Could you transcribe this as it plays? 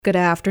Good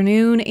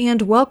afternoon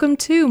and welcome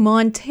to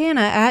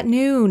Montana at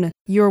Noon.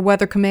 Your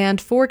Weather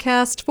Command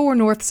forecast for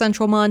north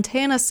central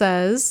Montana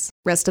says,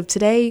 rest of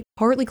today,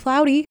 partly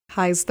cloudy,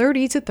 highs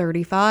 30 to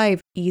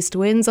 35, east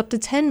winds up to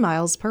 10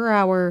 miles per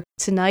hour.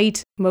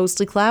 Tonight,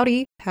 mostly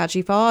cloudy,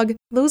 patchy fog,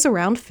 lows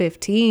around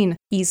 15,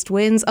 east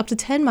winds up to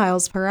 10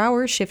 miles per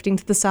hour shifting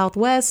to the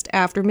southwest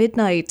after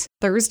midnight.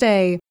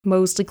 Thursday,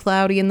 mostly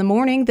cloudy in the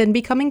morning then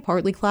becoming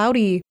partly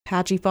cloudy,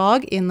 patchy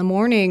fog in the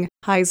morning,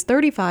 highs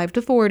 35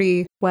 to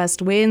 40,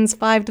 west winds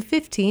 5 to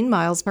 15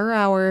 miles per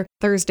hour.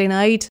 Thursday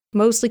night,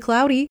 mostly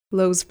cloudy,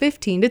 lows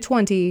 15 to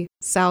 20,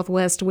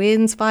 southwest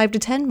winds 5 to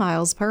 10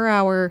 miles per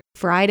hour.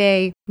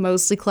 Friday,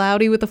 mostly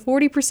cloudy with a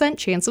 40%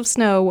 chance of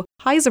snow,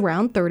 highs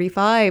around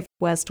 35,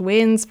 west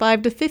winds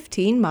 5 to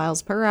 15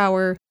 miles per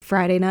hour.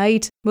 Friday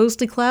night,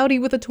 mostly cloudy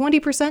with a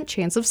 20%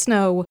 chance of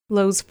snow,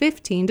 lows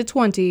 15 to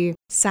 20.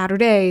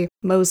 Saturday,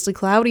 mostly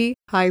cloudy,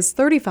 highs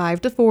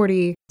 35 to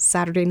 40.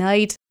 Saturday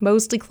night,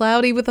 mostly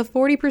cloudy with a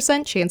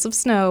 40% chance of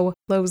snow,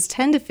 lows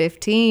 10 to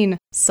 15.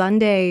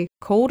 Sunday,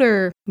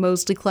 colder,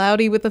 mostly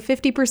cloudy with a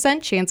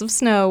 50% chance of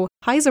snow,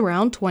 highs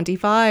around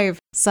 25.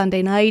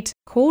 Sunday night,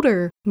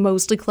 colder,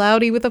 mostly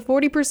cloudy with a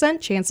 40%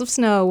 chance of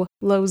snow,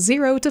 lows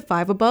 0 to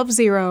 5 above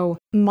 0.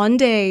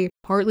 Monday,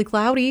 partly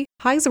cloudy,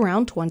 highs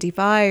around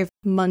 25.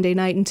 Monday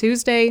night and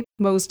Tuesday,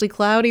 mostly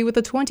cloudy with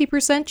a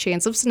 20%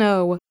 chance of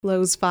snow,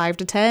 lows 5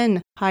 to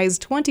 10, highs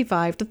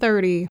 25 to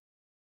 30.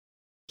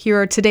 Here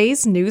are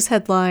today's news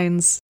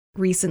headlines.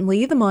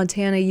 Recently, the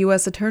Montana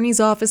U.S. Attorney's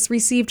Office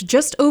received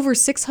just over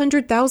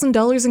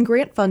 $600,000 in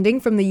grant funding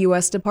from the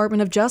U.S.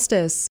 Department of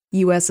Justice.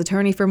 U.S.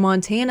 Attorney for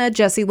Montana,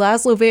 Jesse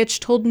Laslovich,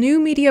 told new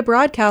media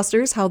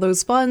broadcasters how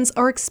those funds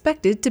are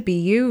expected to be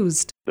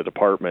used. The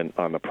department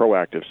on the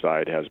proactive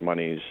side has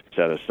monies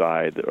set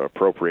aside,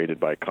 appropriated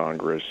by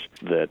Congress,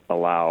 that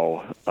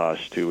allow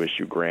us to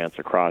issue grants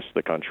across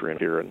the country. And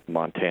here in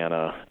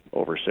Montana,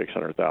 over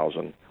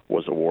 $600,000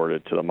 was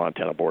awarded to the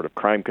Montana Board of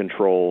Crime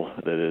Control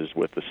that is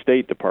with the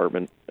State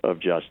Department of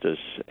Justice,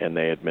 and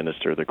they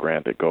administer the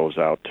grant that goes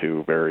out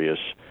to various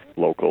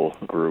local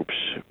groups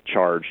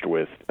charged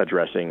with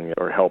addressing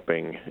or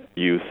helping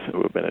youth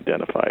who have been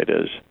identified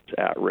as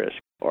at risk.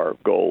 Our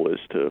goal is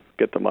to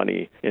get the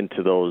money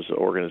into those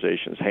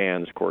organizations'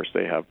 hands. Of course,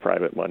 they have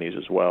private monies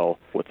as well,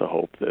 with the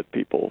hope that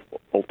people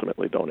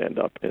ultimately don't end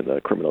up in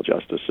the criminal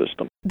justice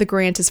system. The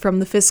grant is from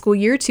the fiscal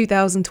year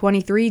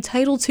 2023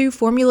 Title II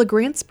Formula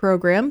Grants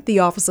Program, the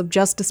Office of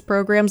Justice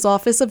Program's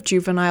Office of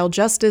Juvenile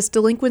Justice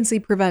Delinquency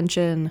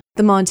Prevention.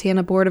 The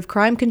Montana Board of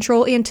Crime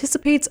Control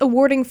anticipates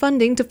awarding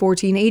funding to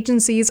 14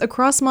 agencies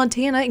across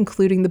Montana,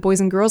 including the Boys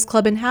and Girls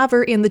Club in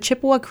Havre and the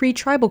Chippewa Cree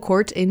Tribal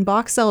Court in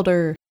Box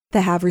Elder.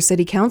 The Havre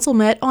City Council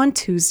met on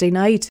Tuesday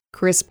night.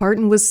 Chris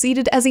Parton was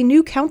seated as a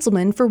new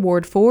councilman for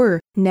Ward 4.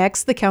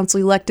 Next, the council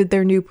elected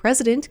their new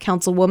president,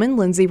 Councilwoman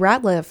Lindsay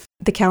Ratliff.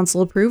 The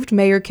council approved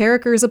Mayor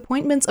Carricker's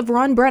appointments of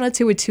Ron Brenna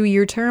to a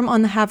 2-year term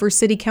on the Havre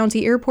City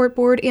County Airport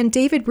Board and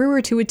David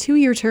Brewer to a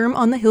 2-year term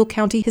on the Hill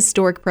County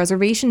Historic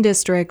Preservation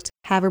District.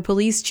 Havre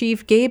Police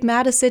Chief Gabe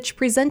Matisich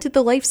presented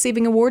the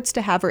life-saving awards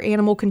to Havre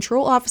Animal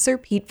Control Officer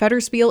Pete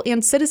Fetterspiel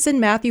and citizen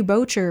Matthew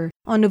Bocher.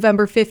 On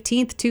November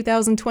 15,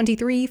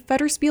 2023,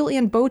 Fetterspiel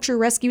and Bocher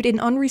rescued an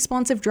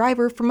unresponsive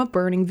driver from a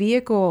burning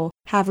vehicle.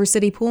 Havre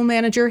City Pool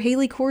Manager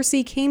Haley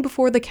Corsi came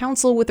before the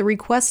council with a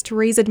request to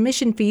raise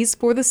admission fees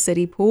for the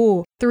city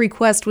pool. The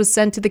request was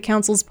sent to the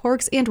council's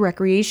Parks and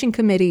Recreation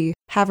Committee.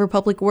 Havre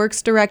Public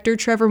Works Director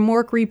Trevor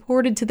Mork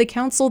reported to the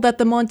council that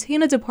the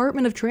Montana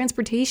Department of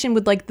Transportation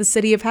would like the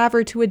city of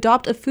Havre to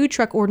adopt a food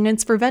truck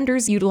ordinance for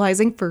vendors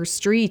utilizing First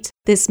Street.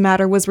 This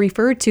matter was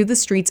referred to the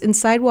Streets and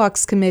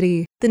Sidewalks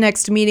Committee. The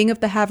next meeting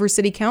of the Havre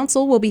City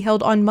Council will be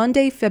held on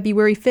Monday,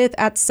 February 5th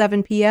at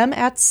 7 p.m.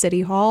 at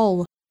City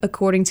Hall.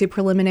 According to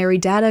preliminary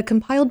data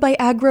compiled by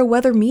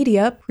AgriWeather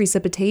Media,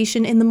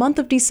 precipitation in the month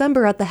of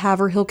December at the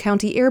Haverhill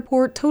County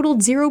Airport totaled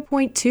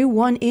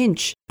 0.21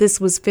 inch.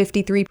 This was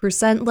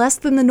 53% less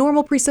than the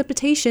normal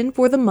precipitation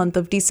for the month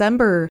of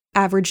December.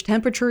 Average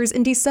temperatures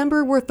in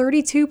December were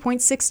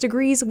 32.6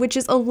 degrees, which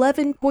is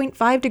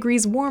 11.5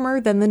 degrees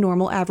warmer than the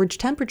normal average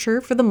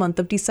temperature for the month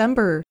of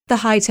December. The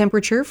high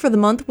temperature for the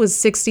month was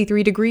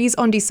 63 degrees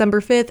on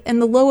December 5th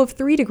and the low of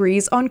 3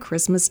 degrees on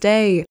Christmas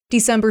Day.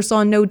 December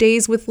saw no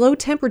days with low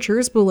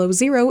temperatures below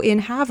zero in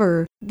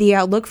Havre. The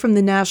outlook from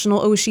the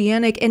National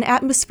Oceanic and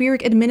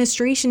Atmospheric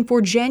Administration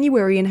for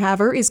January in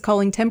Havre is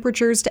calling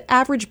temperatures to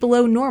average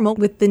below normal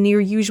with the near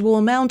usual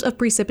amount of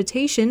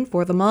precipitation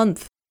for the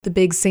month. The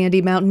Big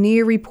Sandy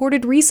Mountaineer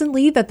reported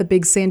recently that the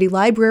Big Sandy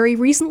Library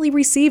recently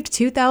received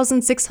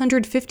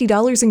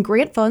 $2,650 in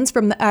grant funds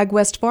from the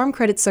AgWest Farm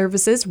Credit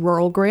Services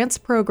Rural Grants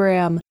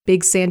Program.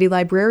 Big Sandy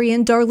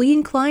librarian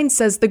Darlene Klein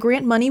says the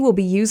grant money will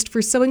be used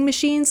for sewing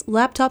machines,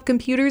 laptop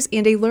computers,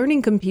 and a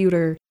learning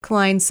computer.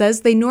 Klein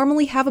says they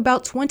normally have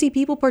about 20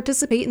 people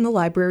participate in the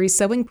library's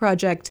sewing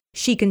project.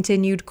 She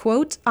continued,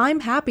 quote, "I'm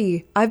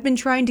happy. I've been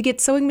trying to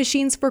get sewing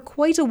machines for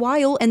quite a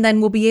while and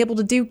then we'll be able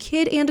to do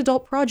kid and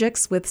adult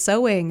projects with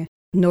sewing."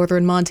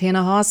 Northern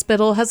Montana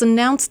Hospital has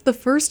announced the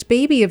first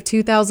baby of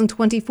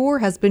 2024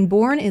 has been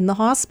born in the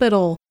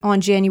hospital.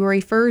 On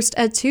January 1st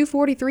at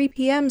 2:43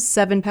 p.m.,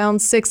 7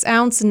 pounds 6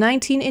 ounce,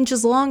 19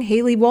 inches long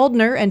Haley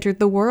Waldner entered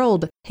the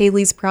world.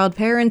 Haley's proud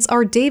parents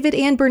are David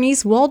and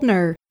Bernice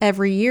Waldner.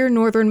 Every year,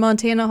 Northern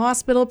Montana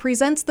Hospital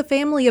presents the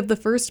family of the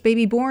first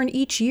baby born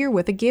each year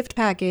with a gift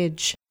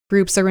package.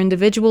 Groups or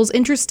individuals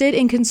interested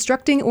in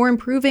constructing or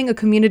improving a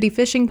community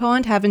fishing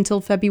pond have until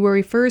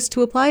February 1st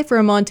to apply for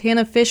a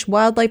Montana Fish,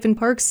 Wildlife and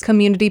Parks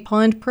Community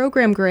Pond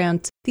Program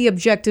grant. The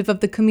objective of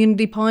the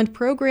Community Pond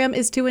Program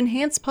is to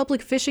enhance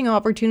public fishing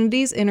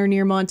opportunities in or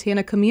near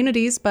Montana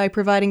communities by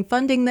providing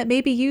funding that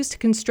may be used to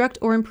construct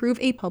or improve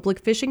a public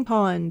fishing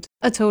pond.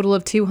 A total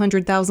of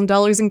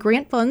 $200,000 in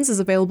grant funds is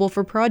available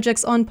for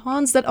projects on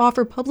ponds that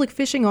offer public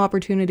fishing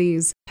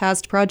opportunities.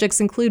 Past projects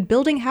include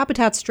building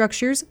habitat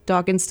structures,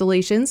 dock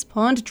installations,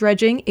 pond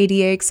dredging,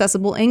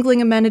 ADA-accessible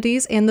angling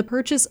amenities, and the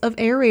purchase of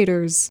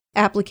aerators.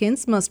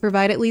 Applicants must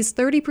provide at least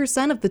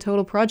 30% of the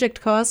total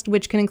project cost,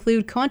 which can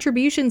include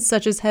contributions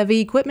such as heavy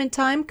equipment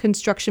time,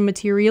 construction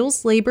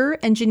materials, labor,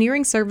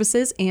 engineering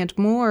services, and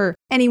more.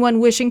 Anyone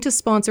wishing to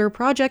sponsor a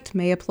project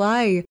may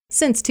apply.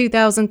 Since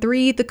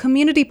 2003, the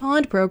Community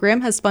Pond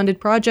Program has funded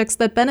projects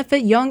that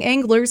benefit young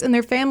anglers and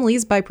their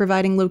families by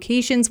providing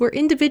locations where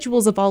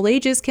individuals of all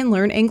ages can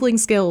learn angling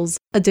skills.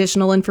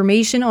 Additional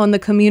information on the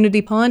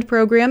Community Pond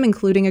Program,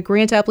 including a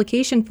grant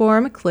application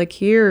form, click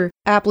here.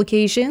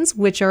 Applications,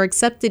 which are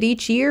accepted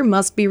each year,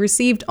 must be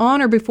received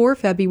on or before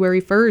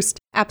February 1st.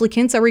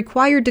 Applicants are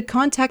required to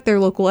contact their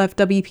local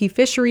FWP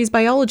fisheries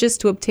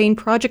biologist to obtain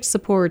project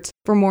support.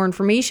 For more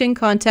information,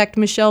 contact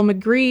Michelle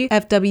McGree,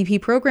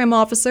 FWP Program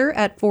Officer,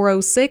 at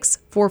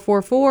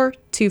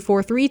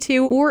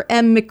 406-444-2432 or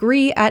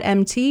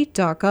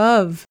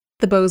mmcgree@mt.gov.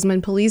 The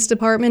Bozeman Police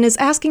Department is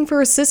asking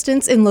for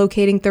assistance in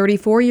locating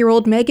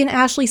 34-year-old Megan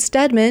Ashley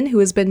Stedman, who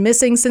has been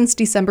missing since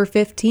December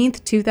 15,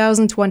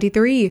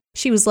 2023.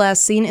 She was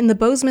last seen in the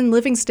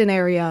Bozeman-Livingston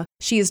area.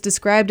 She is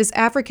described as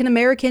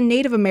African-American,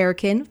 Native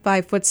American,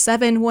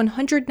 5'7",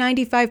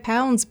 195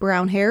 pounds,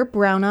 brown hair,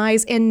 brown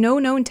eyes, and no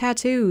known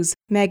tattoos.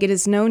 Megan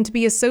is known to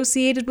be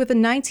associated with a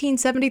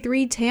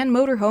 1973 tan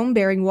motorhome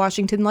bearing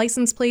Washington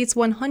license plates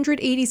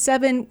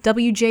 187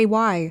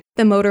 WJY.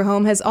 The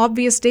motorhome has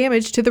obvious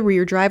damage to the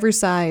rear driver's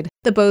side.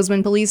 The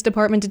Bozeman Police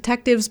Department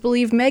detectives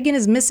believe Megan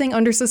is missing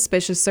under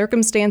suspicious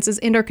circumstances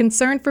and are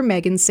concerned for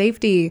Megan's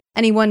safety.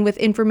 Anyone with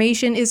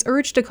information is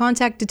urged to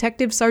contact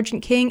Detective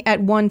Sergeant King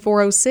at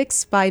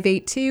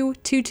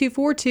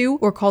 1-406-582-2242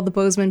 or call the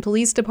Bozeman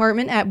Police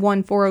Department at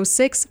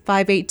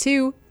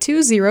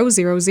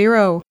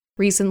 1-406-582-2000.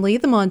 Recently,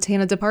 the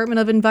Montana Department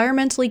of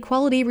Environmental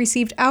Equality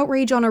received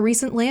outrage on a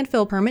recent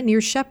landfill permit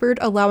near Shepherd,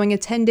 allowing a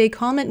 10-day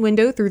comment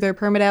window through their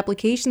permit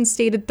application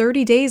stated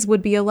 30 days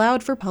would be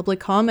allowed for public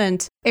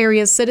comment.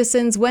 Area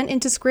citizens went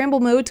into scramble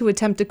mode to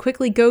attempt to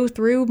quickly go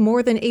through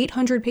more than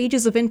 800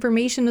 pages of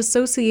information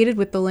associated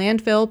with the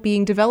landfill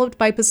being developed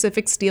by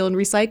Pacific Steel and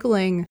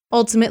Recycling.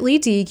 Ultimately,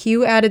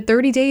 DEQ added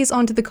 30 days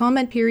onto the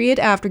comment period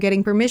after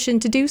getting permission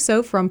to do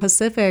so from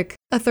Pacific.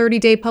 A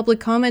 30-day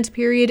public comment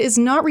period is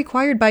not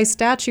required by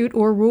statute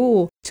or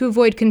rule. To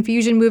avoid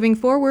confusion moving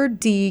forward,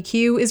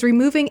 DEQ is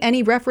removing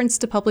any reference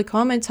to public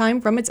comment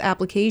time from its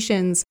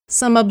applications.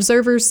 Some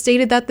observers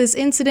stated that this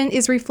incident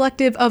is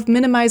reflective of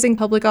minimizing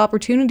public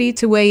opportunity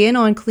to weigh in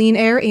on clean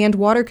air and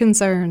water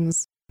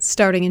concerns.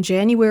 Starting in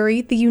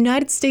January, the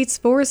United States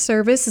Forest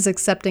Service is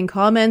accepting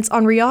comments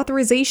on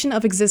reauthorization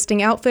of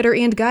existing outfitter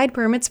and guide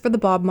permits for the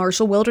Bob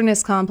Marshall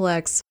Wilderness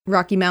Complex.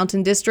 Rocky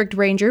Mountain District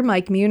Ranger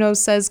Mike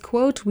Munoz says,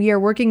 quote, "We are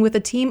working with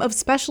a team of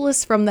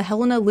specialists from the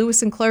Helena,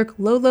 Lewis and Clark,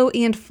 Lolo,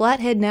 and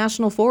Flathead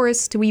National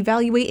Forests to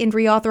evaluate and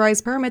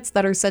reauthorize permits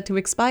that are set to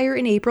expire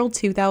in April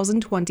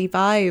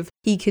 2025.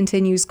 He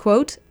continues,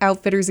 quote,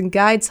 "Outfitters and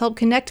guides help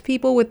connect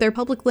people with their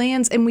public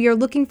lands, and we are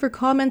looking for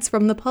comments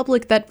from the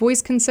public that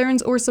voice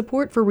concerns or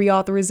support for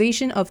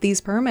reauthorization of these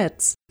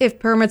permits. If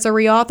permits are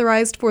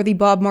reauthorized for the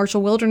Bob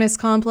Marshall Wilderness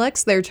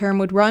Complex, their term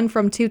would run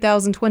from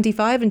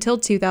 2025 until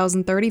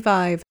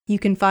 2035. You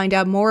can find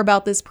out more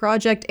about this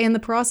project and the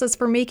process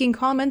for making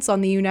comments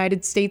on the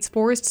United States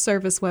Forest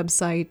Service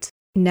website."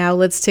 Now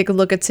let's take a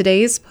look at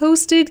today's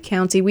posted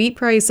county wheat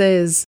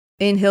prices.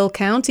 In Hill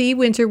County,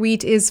 winter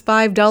wheat is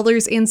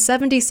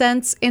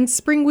 $5.70 and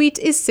spring wheat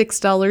is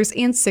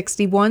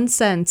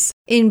 $6.61.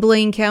 In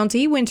Blaine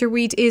County, winter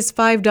wheat is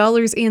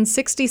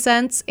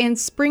 $5.60 and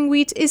spring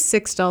wheat is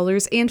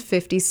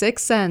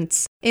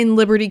 $6.56. In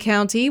Liberty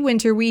County,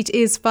 winter wheat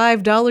is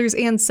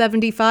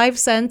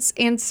 $5.75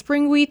 and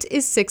spring wheat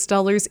is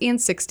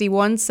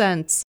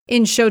 $6.61.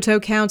 In Choteau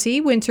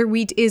County, winter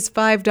wheat is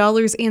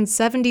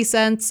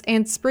 $5.70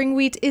 and spring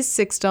wheat is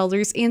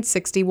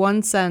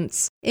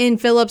 $6.61. In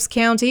Phillips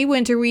County,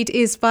 winter wheat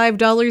is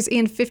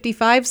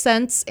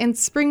 $5.55 and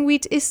spring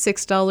wheat is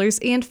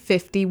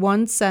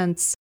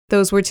 $6.51.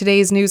 Those were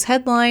today's news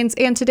headlines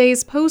and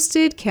today's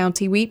posted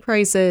county wheat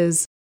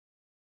prices.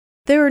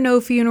 There are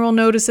no funeral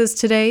notices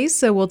today,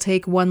 so we'll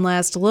take one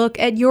last look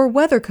at your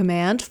Weather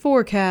Command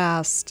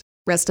forecast.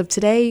 Rest of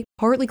today,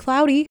 partly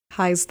cloudy,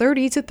 highs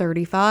 30 to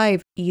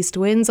 35, east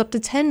winds up to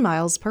 10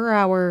 miles per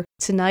hour.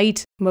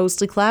 Tonight,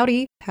 mostly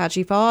cloudy,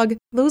 patchy fog,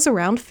 lows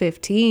around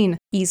 15.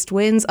 East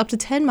winds up to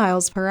 10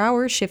 miles per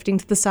hour, shifting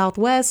to the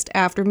southwest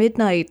after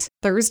midnight.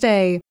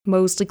 Thursday,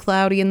 mostly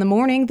cloudy in the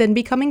morning, then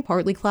becoming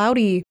partly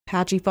cloudy.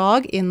 Patchy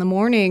fog in the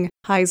morning,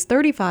 highs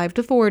 35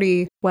 to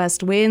 40.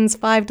 West winds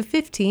 5 to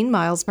 15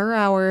 miles per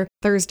hour.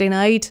 Thursday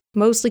night,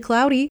 mostly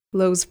cloudy,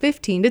 lows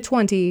 15 to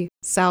 20.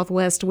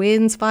 Southwest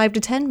winds 5 to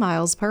 10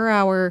 miles per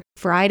hour.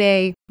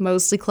 Friday,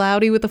 mostly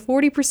cloudy with a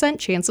 40%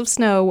 chance of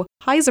snow,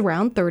 highs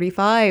around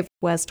 35.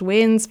 West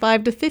winds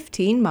 5 to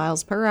 15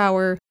 miles per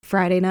hour.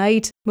 Friday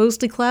night,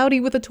 mostly cloudy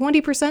with a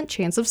 20%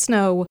 chance of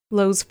snow,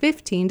 lows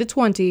 15 to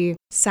 20.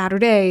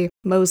 Saturday,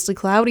 mostly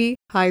cloudy,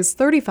 highs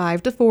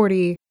 35 to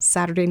 40.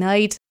 Saturday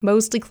night,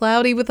 mostly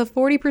cloudy with a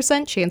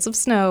 40% chance of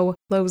snow,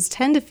 lows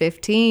 10 to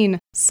 15.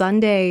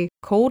 Sunday,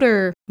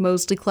 colder,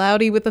 mostly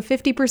cloudy with a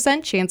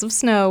 50% chance of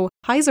snow,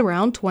 highs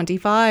around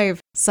 25.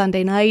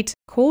 Sunday night,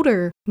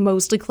 colder,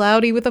 mostly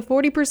cloudy with a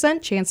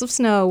 40% chance of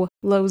snow,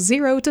 lows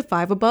 0 to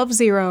 5 above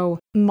zero.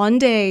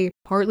 Monday,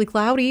 partly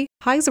cloudy,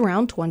 highs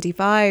around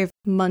 25.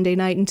 Monday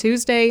night and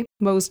Tuesday,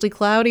 mostly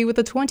cloudy with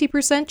a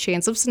 20%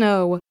 chance of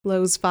snow,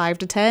 lows 5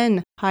 to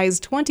 10, highs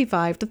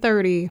 25 to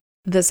 30.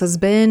 This has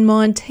been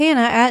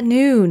Montana at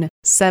Noon.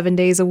 7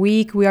 days a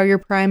week, we are your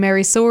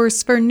primary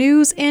source for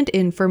news and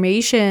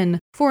information.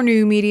 For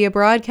New Media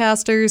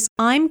Broadcasters,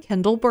 I'm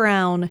Kendall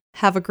Brown.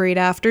 Have a great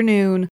afternoon.